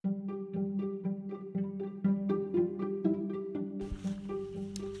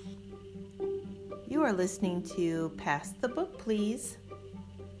You are listening to Pass the Book, Please.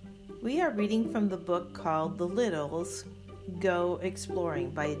 We are reading from the book called The Littles Go Exploring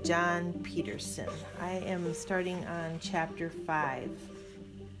by John Peterson. I am starting on chapter 5.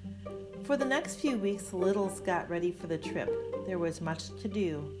 For the next few weeks, the Littles got ready for the trip. There was much to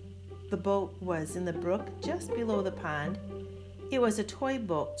do. The boat was in the brook just below the pond. It was a toy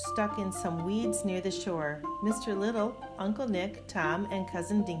boat stuck in some weeds near the shore. Mr. Little, Uncle Nick, Tom, and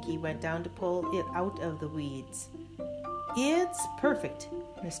Cousin Dinky went down to pull it out of the weeds. "It's perfect,"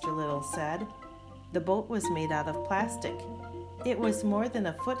 Mr. Little said. The boat was made out of plastic. It was more than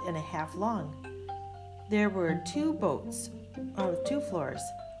 1.5 feet long. There were two floors,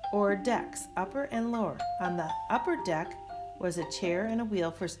 or decks, upper and lower. On the upper deck was a chair and a wheel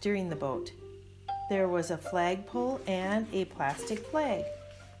for steering the boat. There was a flagpole and a plastic flag.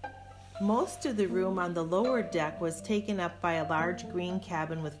 Most of the room on the lower deck was taken up by a large green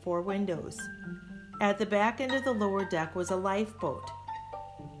cabin with 4 windows. At the back end of the lower deck was a lifeboat.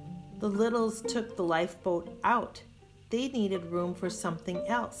 The Littles took the lifeboat out. They needed room for something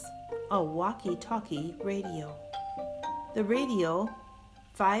else, a walkie-talkie radio. The radio,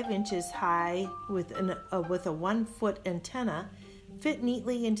 5 inches high with a 1-foot antenna, fit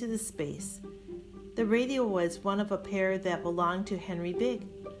neatly into the space. The radio was one of a pair that belonged to Henry Bigg.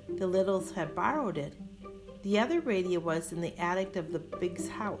 The Littles had borrowed it. The other radio was in the attic of the Biggs'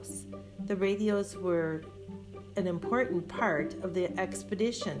 house. The radios were an important part of the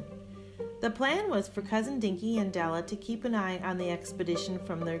expedition. The plan was for Cousin Dinky and Della to keep an eye on the expedition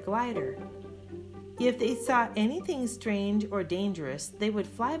from their glider. If they saw anything strange or dangerous, they would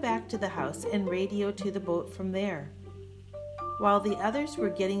fly back to the house and radio to the boat from there. While the others were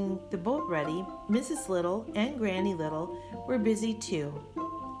getting the boat ready, Mrs. Little and Granny Little were busy too.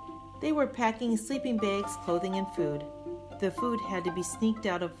 They were packing sleeping bags, clothing, and food. The food had to be sneaked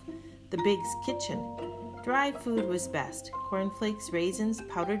out of the Biggs' kitchen. Dry food was best: cornflakes, raisins,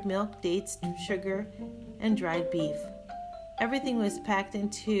 powdered milk, dates, sugar, and dried beef. Everything was packed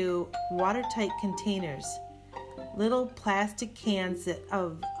into watertight containers. Little plastic cans that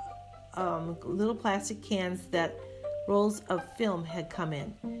rolls of film had come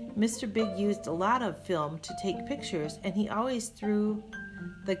in. Mr. Bigg used a lot of film to take pictures, and he always threw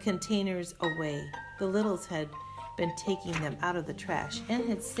the containers away. The Littles had been taking them out of the trash and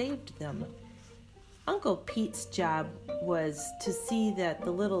had saved them. Uncle Pete's job was to see that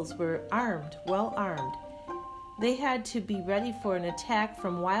the Littles were well armed. They had to be ready for an attack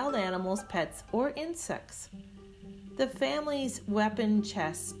from wild animals, pets, or insects. The family's weapon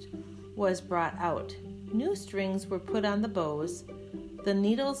chest was brought out. New strings were put on the bows. The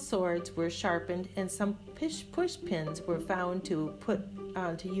needle swords were sharpened, and some push pins were found to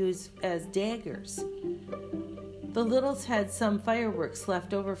use as daggers. The Littles had some fireworks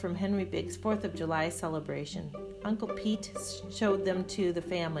left over from Henry Bigg's 4th of July celebration. Uncle Pete showed them to the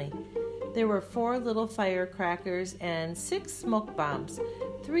family. There were 4 little firecrackers and 6 smoke bombs.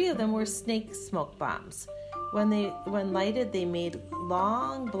 3 of them were snake smoke bombs. When lighted, they made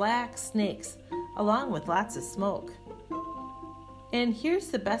long black snakes, along with lots of smoke. "And here's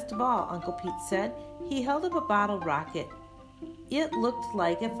the best of all," Uncle Pete said. He held up a bottle rocket. It looked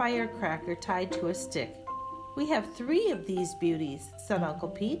like a firecracker tied to a stick. "We have 3 of these beauties," said Uncle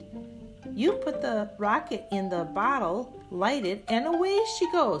Pete. "You put the rocket in the bottle, light it, and away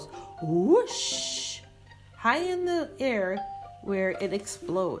she goes. Whoosh! High in the air where it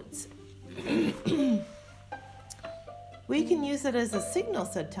explodes." "We can use it as a signal,"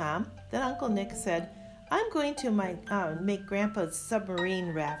 said Tom. Then Uncle Nick said, "I'm going to make Grandpa's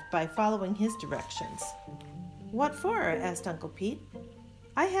submarine raft by following his directions." "What for?" asked Uncle Pete.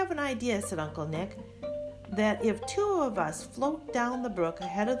 "I have an idea," said Uncle Nick, "that if 2 of us float down the brook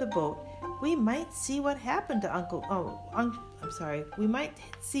ahead of the boat, we might see what happened to we might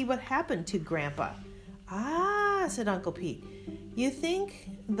see what happened to Grandpa." "Ah," said Uncle Pete. "You think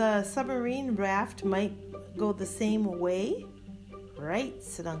the submarine raft might go the same way?" "Right,"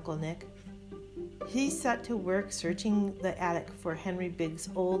 said Uncle Nick. He set to work searching the attic for Henry Bigg's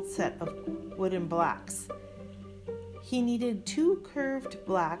old set of wooden blocks. He needed 2 curved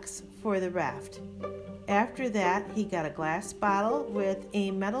blocks for the raft. After that, he got a glass bottle with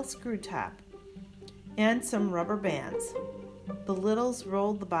a metal screw top and some rubber bands. The Littles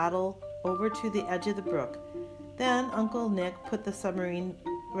rolled the bottle over to the edge of the brook. Then Uncle Nick put the submarine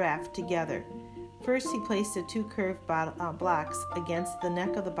raft together. First, he placed the 2 curved blocks against the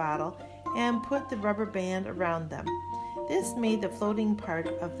neck of the bottle and put the rubber band around them. This made the floating part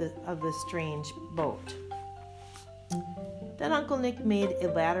of the strange boat. Then Uncle Nick made a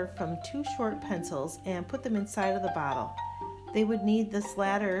ladder from 2 short pencils and put them inside of the bottle. They would need this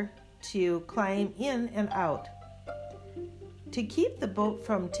ladder to climb in and out. To keep the boat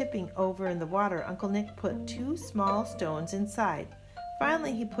from tipping over in the water, Uncle Nick put 2 small stones inside.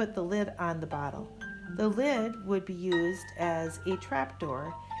 Finally, he put the lid on the bottle. The lid would be used as a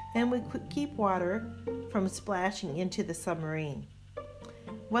trapdoor and would keep water from splashing into the submarine.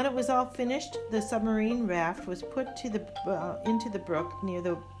 When it was all finished, the submarine raft was put into the brook near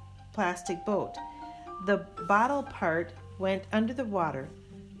the plastic boat. The bottle part went under the water.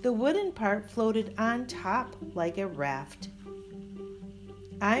 The wooden part floated on top like a raft.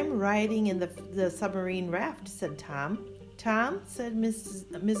 "I'm riding in the submarine raft," said Tom. "Tom," said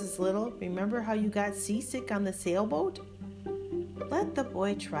Mrs. Little, "remember how you got seasick on the sailboat?" "Let the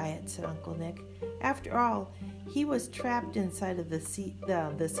boy try it," said Uncle Nick. "After all, he was trapped inside of the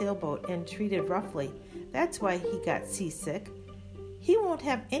sailboat and treated roughly. That's why he got seasick. He won't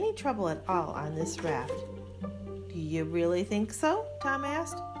have any trouble at all on this raft." "Do you really think so?" Tom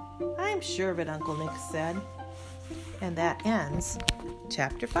asked. "I'm sure of it," Uncle Nick said. And that ends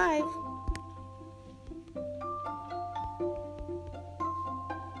Chapter 5.